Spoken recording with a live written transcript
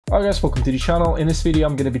Hi guys, welcome to the channel. In this video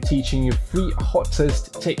I'm going to be teaching you 3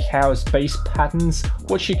 hottest tech house bass patterns,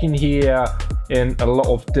 which you can hear in a lot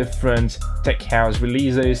of different tech house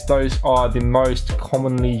releases. Those are the most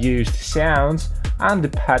commonly used sounds and the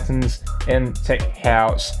patterns in tech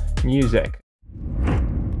house music.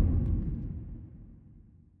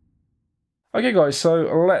 Okay guys, so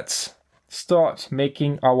let's start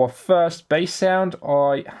making our first bass sound.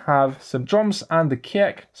 I have some drums and the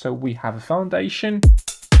kick, so we have a foundation.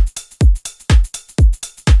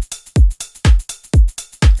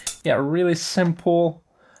 Yeah, really simple,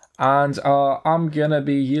 and I'm gonna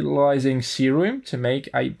be utilizing serum to make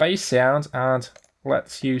a bass sound, and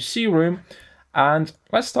let's use serum. And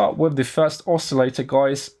let's start with the first oscillator,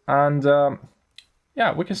 guys, and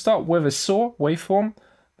yeah, we can start with a saw waveform.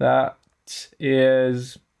 That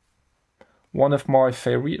is one of my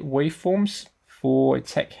favorite waveforms for a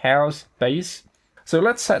tech house bass. So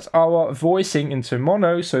let's set our voicing into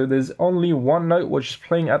mono, so there's only one note which is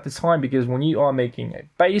playing at the time, because when you are making a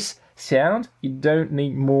bass sound, you don't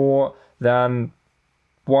need more than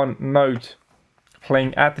one note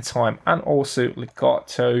playing at the time, and also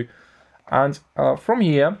legato. And from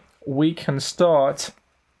here, we can start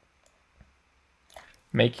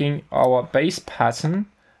making our bass pattern.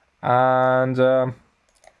 And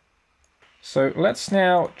so let's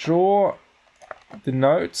now draw the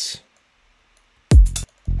notes.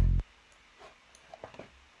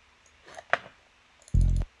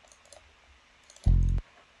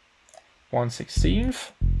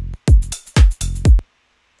 One-sixteenth.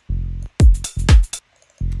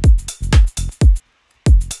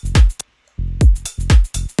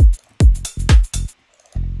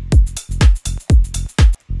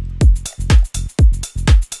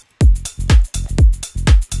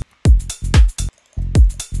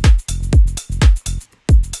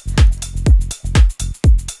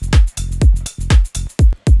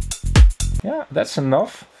 Yeah, that's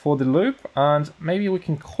enough for the loop, and maybe we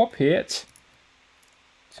can copy it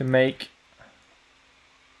to make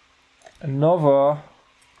another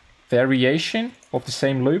variation of the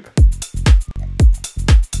same loop.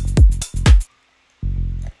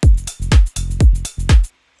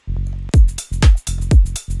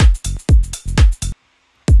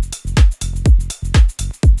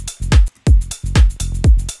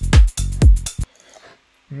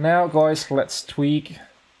 Now guys, let's tweak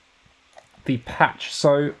the patch.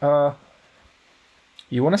 So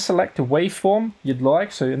you want to select the waveform you'd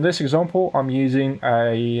like. So in this example, I'm using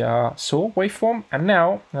a saw waveform. And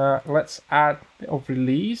now let's add a bit of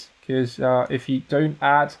release, because if you don't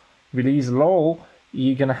add release lull,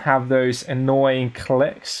 you're gonna have those annoying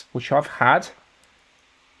clicks, which I've had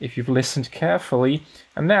if you've listened carefully.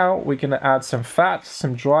 And now we're gonna add some fat,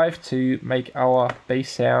 some drive to make our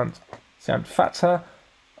bass sound fatter.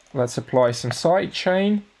 Let's apply some side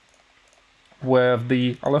chain with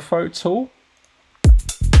the LFO tool.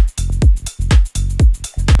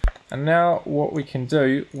 And now what we can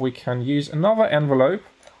do, we can use another envelope.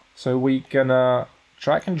 So we're gonna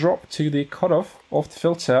drag and drop to the cutoff of the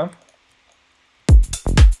filter.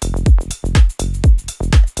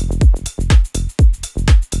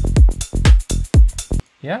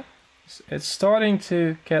 Yeah, it's starting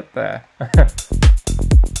to get there.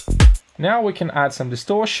 Now we can add some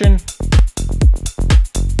distortion.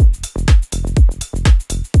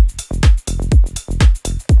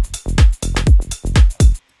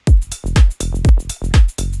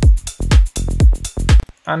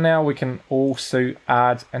 And now we can also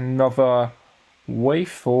add another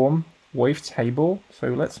waveform, wavetable. So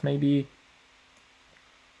let's maybe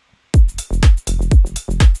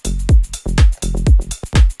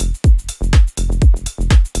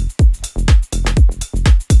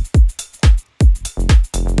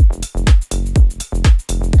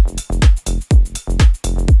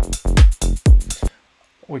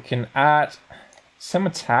we can add some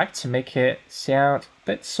attack to make it sound a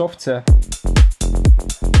bit softer.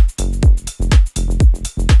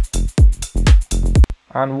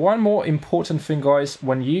 And one more important thing, guys,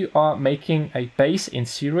 when you are making a bass in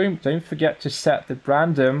serum, don't forget to set the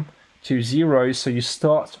random to 0, so you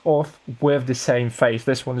start off with the same phase.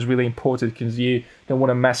 This one is really important because you don't want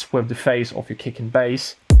to mess with the phase of your kick and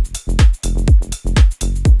bass.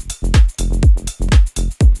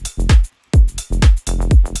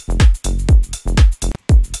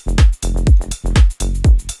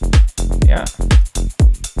 Yeah.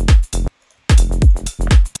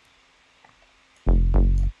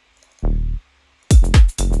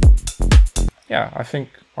 Yeah, I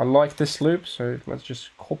think I like this loop, so let's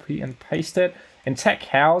just copy and paste it. In tech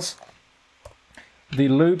house, the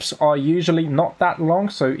loops are usually not that long,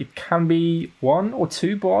 so it can be 1 or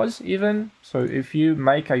 2 bars even. So if you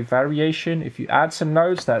make a variation, if you add some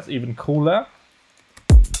notes, that's even cooler.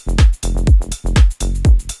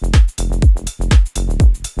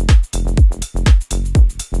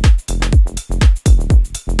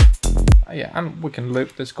 Yeah, and we can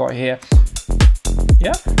loop this guy here.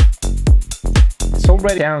 Yeah, it's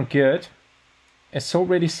already sound good. It's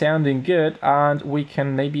already sounding good, and we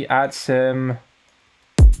can maybe add some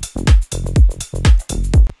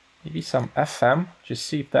FM, just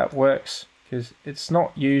see if that works, because it's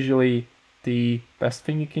not usually the best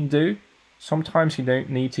thing you can do. Sometimes you don't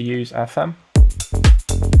need to use FM.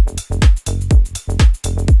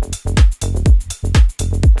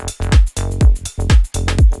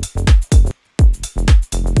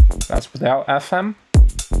 That's without FM.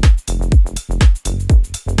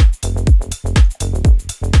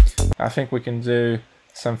 I think we can do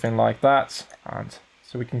something like that, and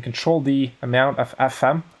so we can control the amount of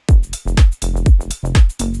FM.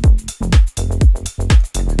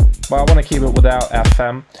 But I want to keep it without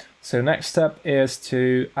FM. So next step is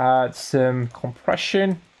to add some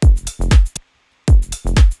compression.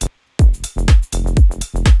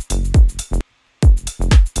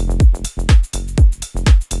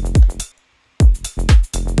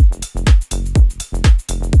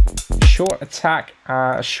 Short attack,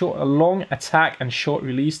 a long attack and short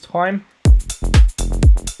release time.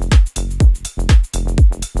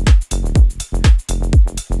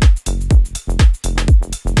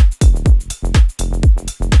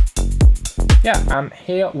 Yeah, and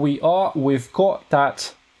here we are, we've got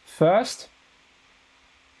that first.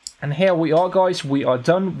 And here we are, guys, we are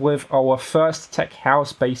done with our first tech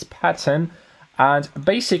house bass pattern. And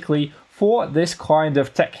basically, for this kind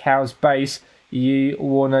of tech house bass, you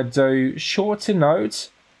want to do shorter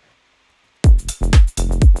notes.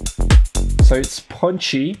 So it's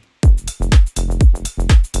punchy.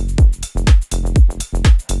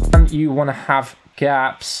 And you want to have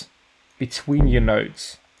gaps between your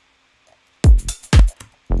notes.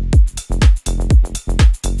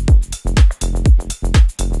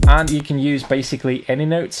 And you can use basically any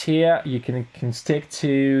notes here. You can stick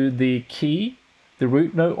to the key, the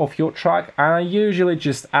root note of your track, and I usually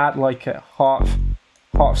just add like a half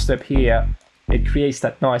step here. It creates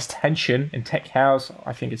that nice tension in tech house.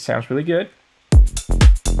 I think it sounds really good.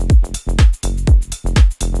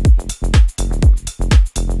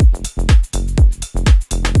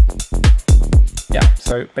 Yeah,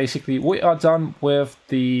 so basically we are done with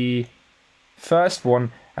the first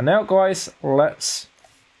one, and now guys, let's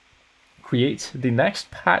create the next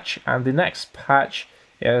patch. And the next patch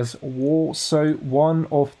is also one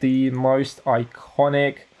of the most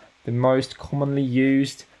iconic, the most commonly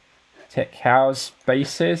used tech house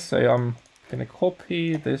basses. So I'm gonna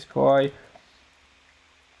copy this guy,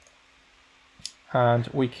 and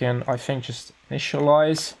we can, I think, just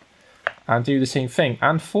initialize and do the same thing.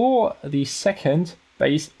 And for the second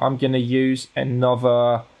bass, I'm gonna use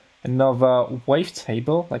another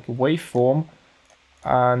wavetable, like a waveform,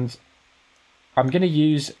 and I'm going to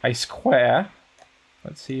use a square.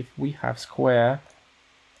 Let's see if we have square.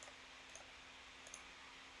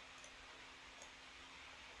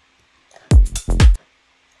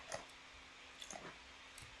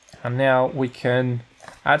 And now we can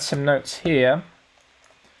add some notes here.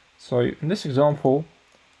 So in this example,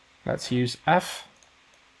 let's use F.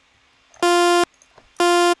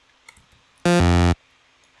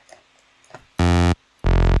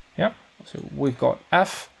 Yep, so we've got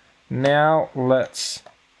F. Now let's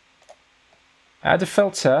add a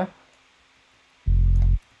filter.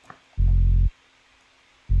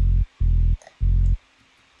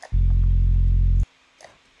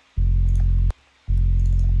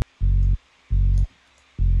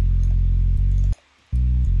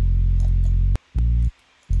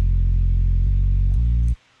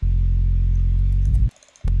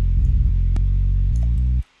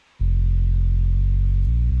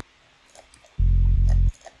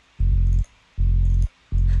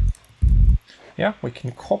 Yeah, we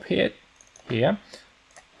can copy it here.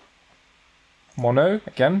 Mono,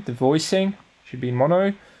 again, the voicing should be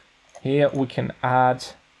mono. Here we can add,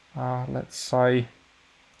 let's say,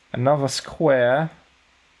 another square.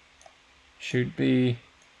 Should be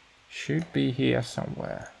here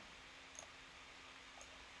somewhere.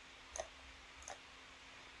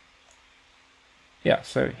 Yeah,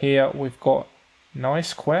 so here we've got nice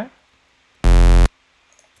square.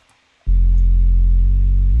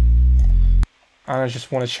 And I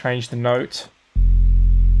just want to change the note.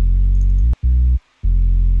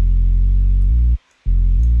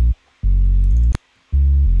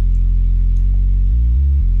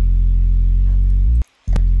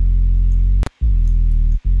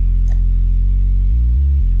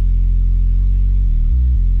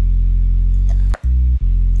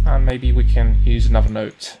 maybe we can use another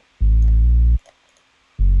note.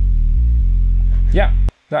 Yeah,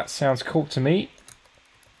 that sounds cool to me.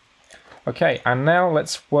 Okay, and now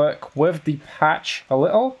let's work with the patch a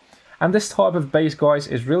little. And this type of bass, guys,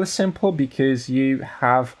 is really simple because you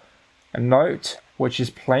have a note which is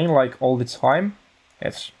playing like all the time.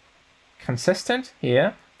 It's consistent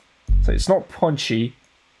here, so it's not punchy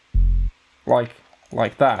like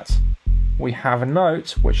that. We have a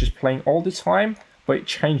note which is playing all the time, but it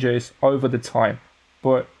changes over the time.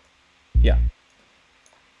 But yeah,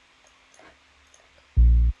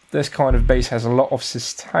 this kind of bass has a lot of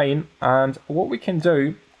sustain, and what we can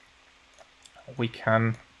do, we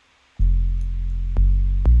can,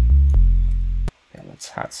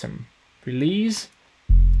 let's add some release,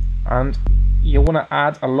 and you want to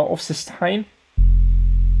add a lot of sustain.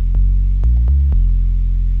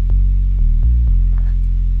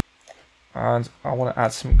 And I want to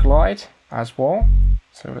add some glide as well.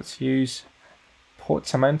 So let's use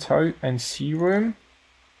portamento and serum.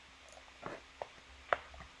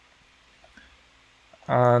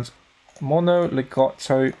 And mono,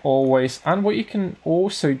 legato always. And what you can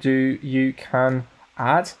also do, you can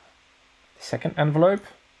add the second envelope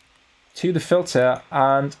to the filter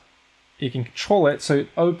and you can control it so it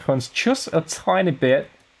opens just a tiny bit.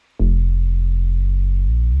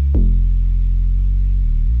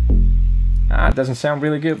 It doesn't sound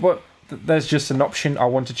really good, but there's just an option I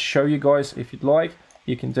wanted to show you guys. If you'd like,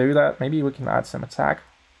 you can do that. Maybe we can add some attack.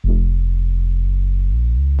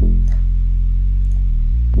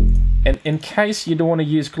 And in case you don't want to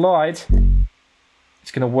use glide,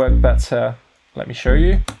 it's going to work better. Let me show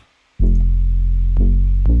you.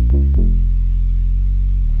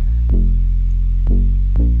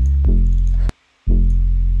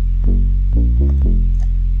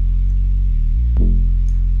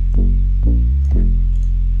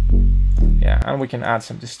 And we can add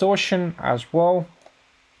some distortion as well.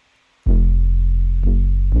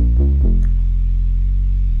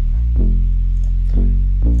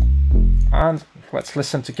 And let's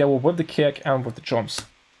listen together with the kick and with the drums.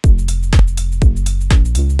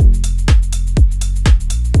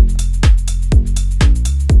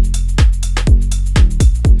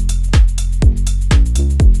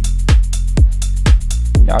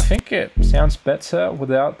 Yeah, I think it sounds better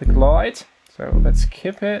without the glide. So let's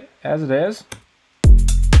keep it as it is.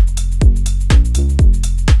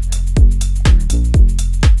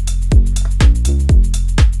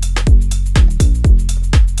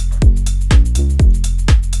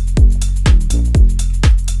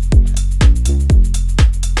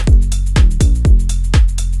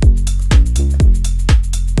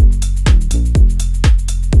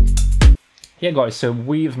 Yeah guys, so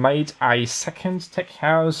we've made a second tech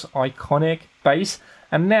house iconic bass,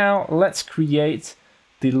 and now let's create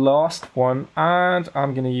the last one, and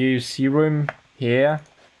I'm gonna use serum here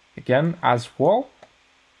again as well.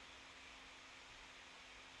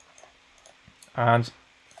 And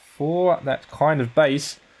for that kind of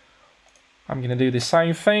bass, I'm gonna do the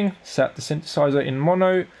same thing, set the synthesizer in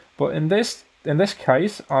mono, but in this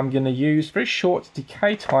case, I'm gonna use very short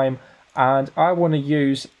decay time, and I wanna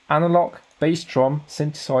use analog bass drum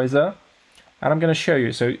synthesizer, and I'm going to show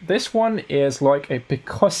you. So this one is like a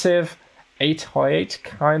percussive 8x8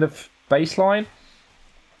 kind of bass line,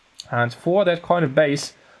 and for that kind of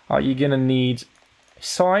bass you're going to need a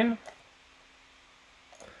sine,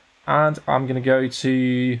 and I'm going to go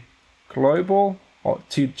to global, or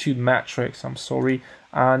to matrix, I'm sorry,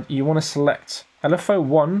 and you want to select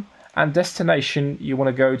LFO1, and destination you want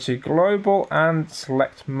to go to global and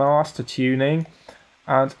select master tuning.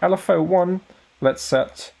 And LFO1, let's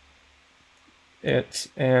set it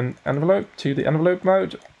in envelope to the envelope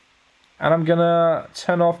mode. And I'm gonna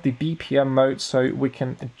turn off the BPM mode so we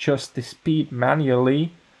can adjust the speed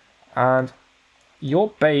manually. And your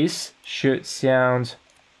bass should sound,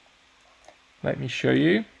 let me show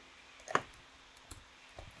you.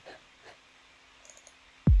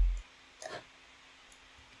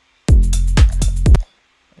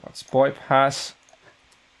 Let's bypass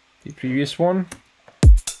the previous one.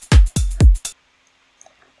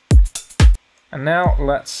 And now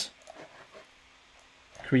let's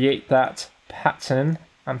create that pattern.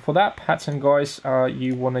 And for that pattern, guys,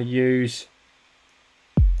 you want to use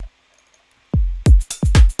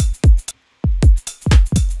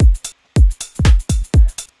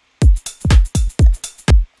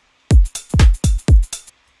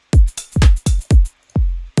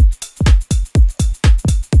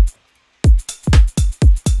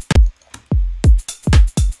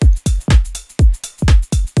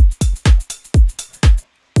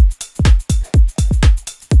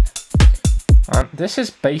this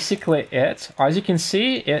is basically it. As you can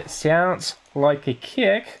see, it sounds like a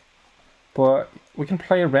kick, but we can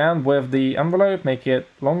play around with the envelope, make it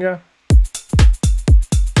longer.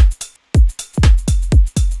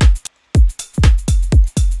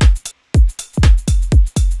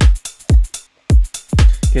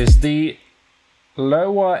 Because the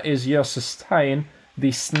lower is your sustain,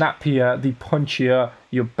 the snappier, the punchier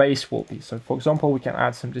your bass will be. So for example, we can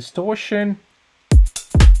add some distortion.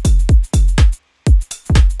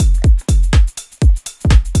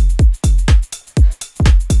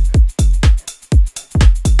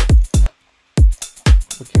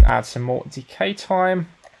 We can add some more decay time,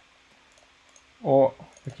 or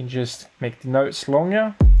we can just make the notes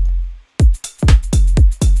longer.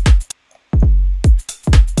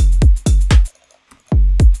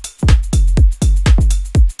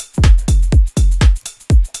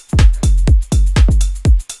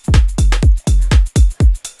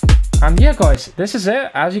 And yeah guys, this is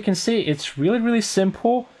it. As you can see, it's really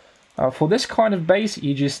simple. For this kind of bass,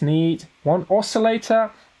 you just need one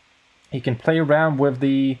oscillator. You can play around with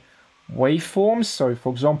the waveforms. So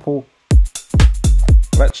for example,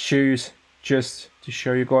 let's choose, just to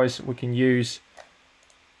show you guys, we can use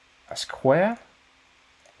a square.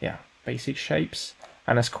 Yeah, basic shapes.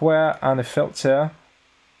 And a square and a filter.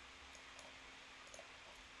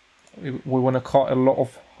 We want to cut a lot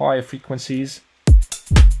of higher frequencies.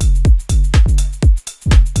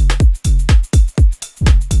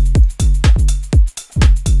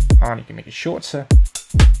 And you can make it shorter.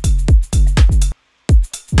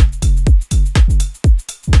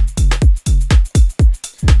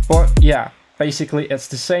 But yeah, basically it's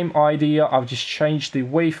the same idea. I've just changed the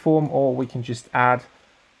waveform, or we can just add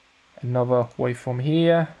another waveform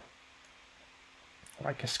here,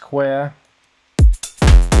 like a square.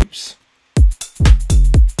 Oops.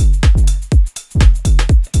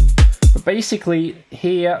 But basically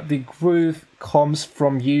here the groove comes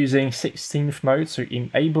from using 16th notes. So in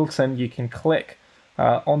Ableton you can click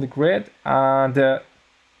on the grid and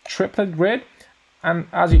triplet grid, and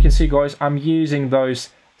as you can see guys, I'm using those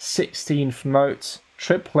 16th notes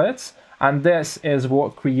triplets, and this is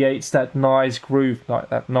what creates that nice groove, like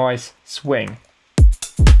that nice swing.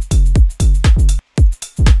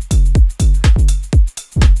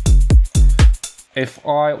 If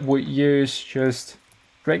I would use just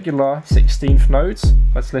regular 16th notes,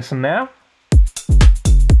 let's listen now.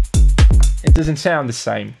 It doesn't sound the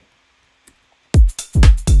same.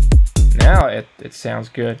 Now it sounds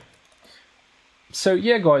good. So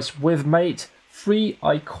yeah guys, we've made 3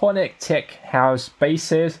 iconic tech house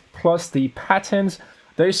basses plus the patterns.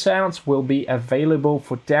 Those sounds will be available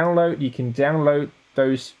for download. You can download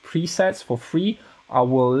those presets for free. I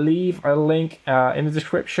will leave a link in the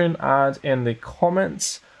description and in the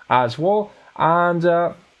comments as well. And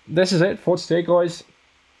this is it for today guys.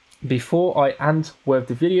 Before I end with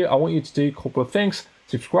the video, I want you to do a couple of things.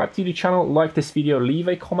 Subscribe to the channel, like this video, leave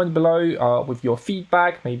a comment below with your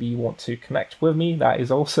feedback. Maybe you want to connect with me, that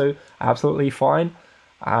is also absolutely fine,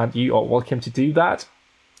 and you are welcome to do that.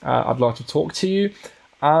 I'd like to talk to you.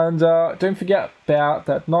 And don't forget about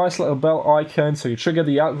that nice little bell icon, so you trigger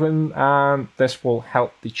the algorithm, and this will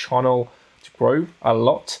help the channel to grow a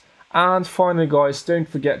lot. And finally guys, don't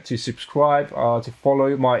forget to subscribe, to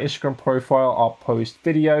follow my Instagram profile. I'll post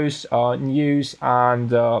videos, news,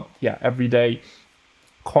 and yeah, everyday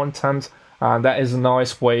content. And that is a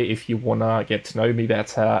nice way if you want to get to know me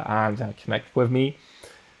better and connect with me,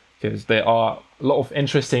 because there are a lot of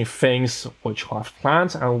interesting things which I've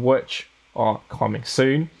planned and which are coming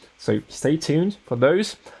soon. So stay tuned for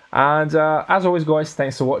those. And as always guys,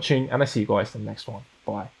 thanks for watching, and I see you guys in the next one.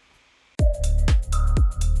 Bye.